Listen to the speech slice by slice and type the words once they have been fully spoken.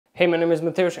Hey, my name is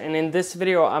Matevz, and in this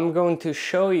video I'm going to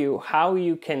show you how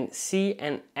you can see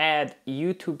and add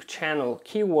YouTube channel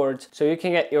keywords so you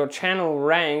can get your channel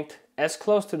ranked as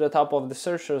close to the top of the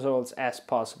search results as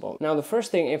possible. Now, the first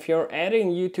thing, if you're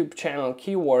adding YouTube channel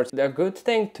keywords, the good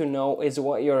thing to know is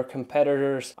what your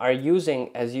competitors are using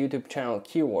as YouTube channel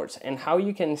keywords. And how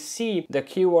you can see the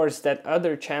keywords that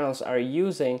other channels are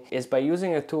using is by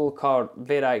using a tool called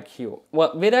vidIQ.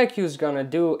 What vidIQ is gonna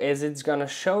do is it's gonna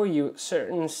show you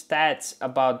certain stats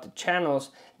about the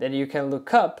channels that you can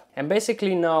look up and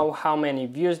basically know how many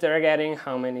views they're getting,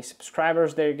 how many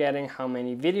subscribers they're getting, how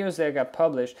many videos they got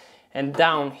published. And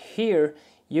down here,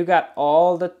 you got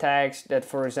all the tags that,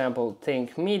 for example,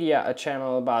 Think Media, a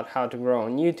channel about how to grow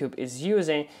on YouTube, is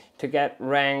using to get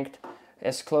ranked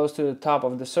as close to the top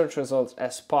of the search results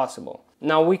as possible.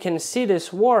 Now, we can see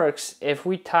this works if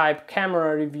we type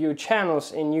camera review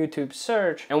channels in YouTube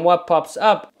search, and what pops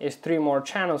up is 3 more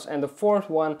channels, and the 4th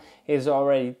one is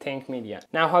already Think Media.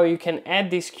 Now, how you can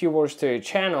add these keywords to your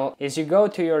channel is you go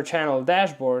to your channel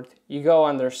dashboard, you go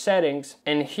under settings,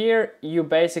 and here you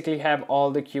basically have all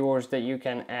the keywords that you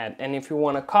can add. And if you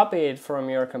want to copy it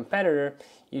from your competitor,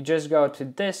 you just go to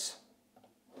this,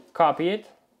 copy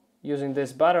it using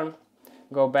this button,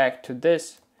 go back to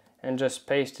this, and just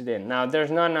paste it in. Now,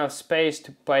 there's not enough space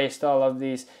to paste all of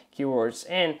these keywords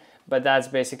in, but that's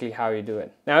basically how you do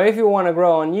it. Now, if you want to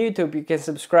grow on YouTube, you can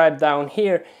subscribe down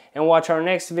here and watch our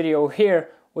next video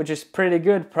here, which is pretty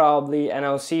good probably, and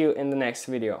I'll see you in the next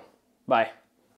video. Bye.